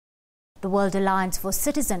the World Alliance for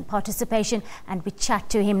Citizen Participation, and we chat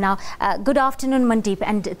to him now. Good afternoon, Mandeep,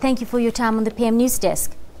 and thank you for your time on the PM News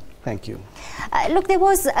Desk. Thank you. Look, there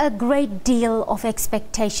was a great deal of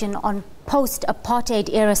expectation on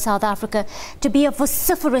post-apartheid era South Africa to be a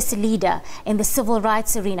vociferous leader in the civil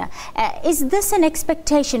rights arena. Is this an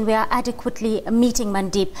expectation we are adequately meeting,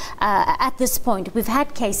 Mandeep, at this point? We've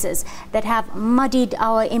had cases that have muddied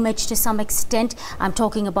our image to some extent. I'm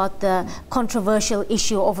talking about the controversial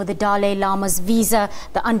issue over the Dalai Lama's visa,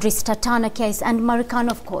 the Andries Tatana case, and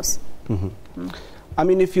Marikana, of course. I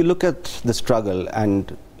mean, if you look at the struggle,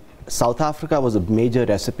 and South Africa was a major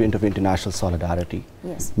recipient of international solidarity.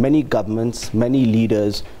 Yes. Many governments, many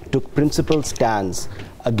leaders took principled stands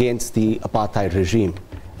against the apartheid regime,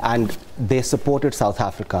 and they supported South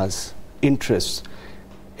Africa's interests,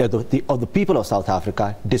 of the people of South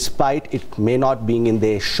Africa, despite it may not being in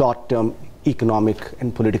their short-term economic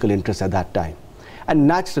and political interests at that time. And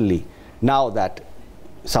naturally, now that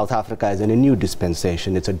South Africa is in a new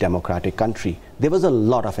dispensation, it's a democratic country, there was a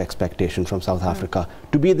lot of expectation from South Africa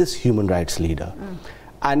to be this human rights leader.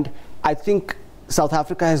 And I think South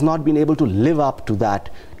Africa has not been able to live up to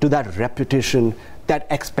that reputation, that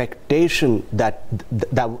expectation that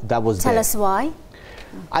was there. Tell us why.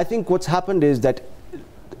 I think what's happened is that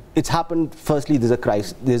it's happened, firstly, there's a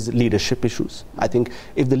crisis, there's leadership issues. I think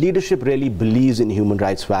if the leadership really believes in human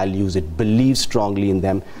rights values, it believes strongly in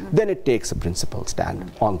them, then it takes a principled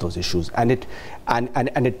stand on those issues, and it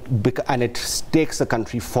takes the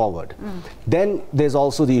country forward. Then there's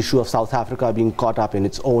also the issue of South Africa being caught up in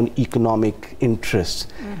its own economic interests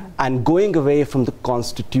and going away from the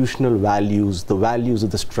constitutional values, the values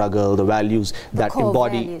of the struggle, the values that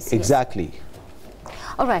embody values, exactly. Yes.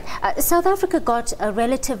 All right. South Africa got a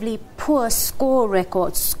relatively poor score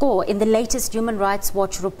in the latest Human Rights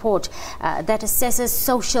Watch report that assesses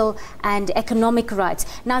social and economic rights.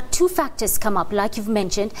 Now, two factors come up, like you've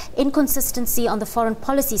mentioned: inconsistency on the foreign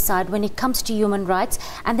policy side when it comes to human rights,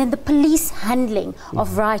 and then the police handling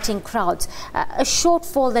of rioting crowds. A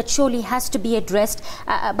shortfall that surely has to be addressed,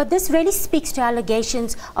 but this really speaks to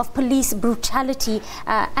allegations of police brutality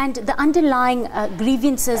and the underlying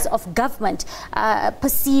grievances of government,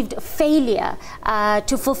 perceived failure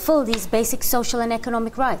to fulfill these basic social and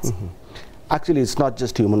economic rights. Actually, it's not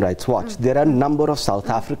just Human Rights Watch. There are a number of South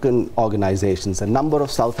African organizations, a number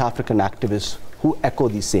of South African activists who echo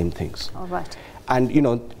these same things. All right. And, you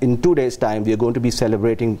know, in 2 days' time, we are going to be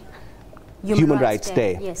celebrating Human Rights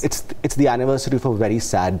Day. Yes. It's the anniversary of a very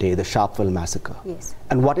sad day, the Sharpeville massacre. Yes.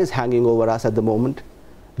 And what is hanging over us at the moment?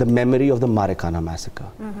 The memory of the Marikana massacre.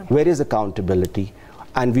 Where is accountability?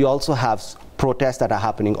 And we also have protests that are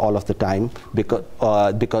happening all of the time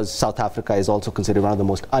because South Africa is also considered one of the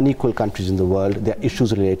most unequal countries in the world. There are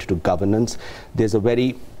issues related to governance. There's a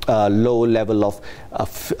very low level of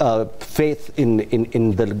faith in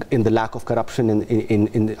the lack of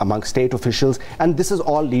corruption among state officials, and this is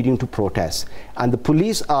all leading to protests. And the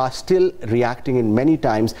police are still reacting in many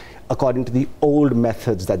times according to the old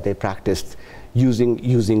methods that they practiced,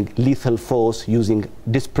 using lethal force, using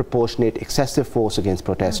disproportionate, excessive force against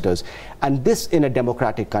protesters. And this, in a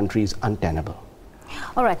democratic country, is untenable.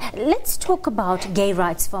 All right, let's talk about gay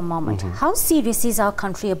rights for a moment. How serious is our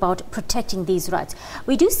country about protecting these rights?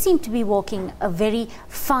 We do seem to be walking a very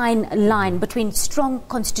fine line between strong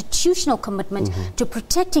constitutional commitment to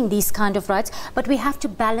protecting these kind of rights, but we have to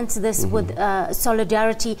balance this with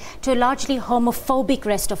solidarity to a largely homophobic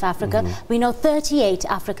rest of Africa. We know 38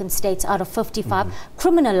 African states out of 55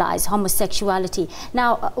 criminalize homosexuality.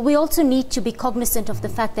 Now, we also need to be cognizant of the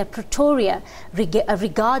fact that Pretoria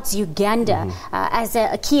regards Uganda as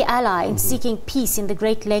a key ally in seeking peace in the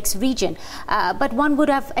Great Lakes region. But one would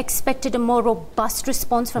have expected a more robust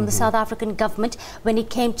response from the South African government when it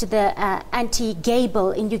came to the anti-gay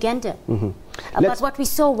bill in Uganda. But what we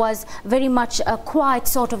saw was very much a quiet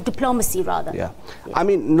sort of diplomacy, rather. Yeah. I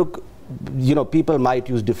mean, look, you know, people might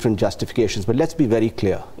use different justifications, but let's be very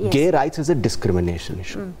clear. Yes. Gay rights is a discrimination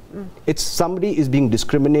issue. It's somebody is being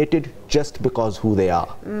discriminated just because who they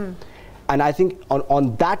are. And I think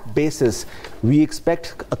on that basis, we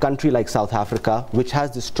expect a country like South Africa, which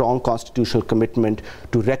has this strong constitutional commitment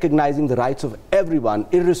to recognizing the rights of everyone,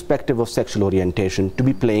 irrespective of sexual orientation, to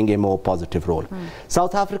be playing a more positive role.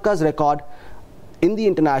 South Africa's record in the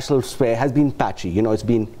international sphere has been patchy. You know, it's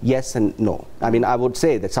been yes and no. I mean, I would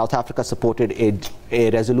say that South Africa supported a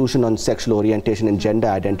resolution on sexual orientation and gender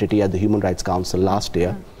identity at the Human Rights Council last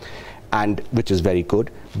year, and which is very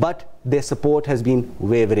good. But their support has been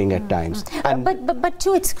wavering at times. And but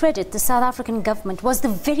to its credit, the South African government was the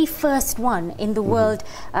very first one in the world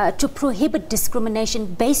to prohibit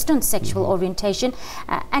discrimination based on sexual orientation.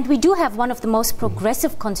 And we do have one of the most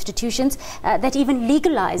progressive constitutions that even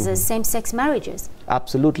legalizes same-sex marriages.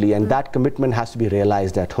 Absolutely, and that commitment has to be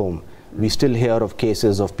realized at home. We still hear of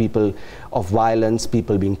cases of people, of violence,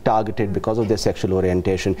 people being targeted because of their sexual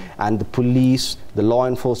orientation, and the police, the law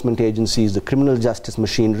enforcement agencies, the criminal justice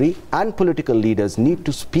machinery and political leaders need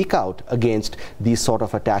to speak out against these sort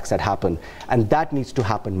of attacks that happen, and that needs to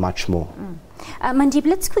happen much more. Mandeep,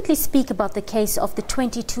 let's quickly speak about the case of the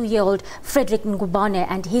 22-year-old Frederick Ngubane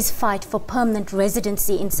and his fight for permanent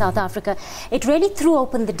residency in South Africa. It really threw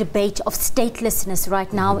open the debate of statelessness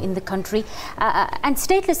right now in the country. And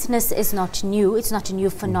statelessness is not new. It's not a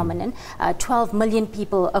new phenomenon. 12 million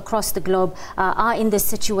people across the globe are in this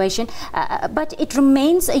situation. But it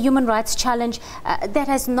remains a human rights challenge that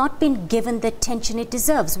has not been given the attention it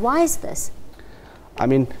deserves. Why is this? I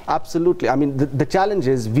mean, absolutely. I mean, the challenge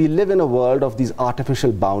is we live in a world of these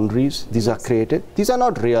artificial boundaries. These are created. These are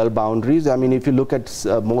not real boundaries. I mean, if you look at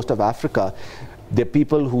most of Africa, there are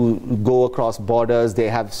people who go across borders, they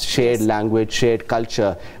have shared language, shared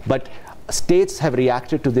culture. But states have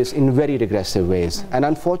reacted to this in very regressive ways. And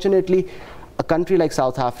unfortunately, a country like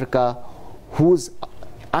South Africa, whose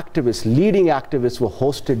activists, leading activists, were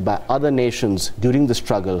hosted by other nations during the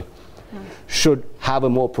struggle, should have a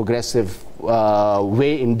more progressive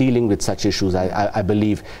way in dealing with such issues, I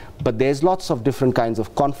believe. But there's lots of different kinds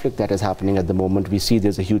of conflict that is happening at the moment. We see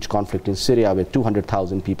there's a huge conflict in Syria where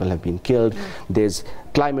 200,000 people have been killed. There's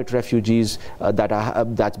climate refugees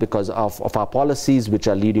that's because of our policies which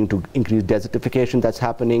are leading to increased desertification that's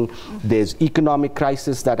happening. There's economic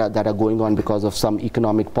crisis that are going on because of some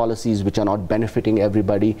economic policies which are not benefiting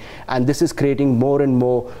everybody. And this is creating more and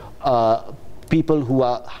more people who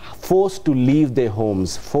are forced to leave their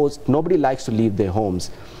homes. Nobody likes to leave their homes.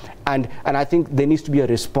 And I think there needs to be a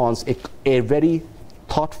response, a very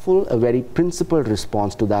thoughtful, a very principled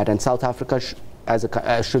response to that. And South Africa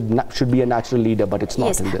should be a natural leader, but it's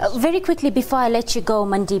not in this. Very quickly, before I let you go,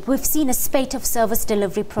 Mandeep, we've seen a spate of service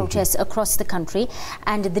delivery protests across the country,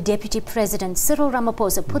 and the Deputy President, Cyril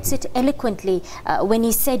Ramaphosa, puts it eloquently when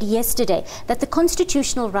he said yesterday that the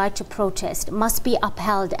constitutional right to protest must be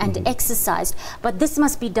upheld and exercised, but this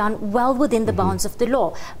must be done well within the bounds of the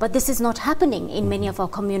law. But this is not happening in many of our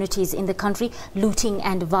communities in the country, looting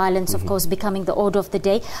and violence, of course, becoming the order of the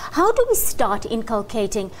day. How do we start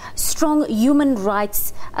inculcating strong human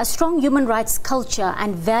rights, a strong human rights culture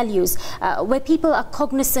and values where people are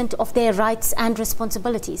cognizant of their rights and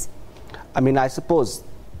responsibilities? I mean, I suppose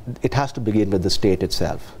it has to begin with the state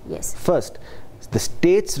itself. Yes. First, the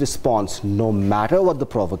state's response, no matter what the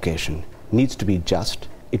provocation, needs to be just.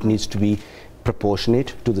 It needs to be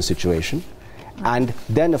proportionate to the situation. And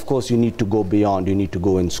then, of course, you need to go beyond. You need to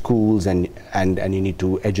go in schools and you need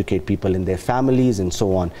to educate people in their families and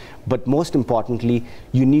so on. But most importantly,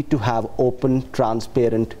 you need to have open,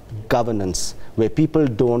 transparent governance where people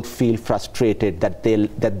don't feel frustrated that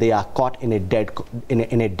they are caught in a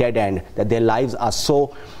dead end, that their lives are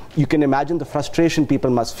so. You can imagine the frustration people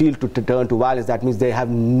must feel to turn to violence. That means they have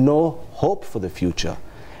no hope for the future.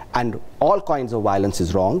 And all kinds of violence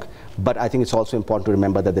is wrong. But I think it's also important to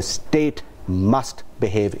remember that the state must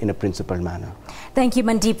behave in a principled manner. Thank you,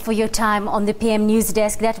 Mandeep, for your time on the PM News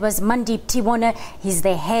Desk. That was Mandeep Tiwana. He's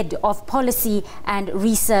the head of policy and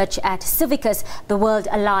research at CIVICUS, the World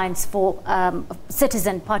Alliance for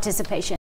Citizen Participation.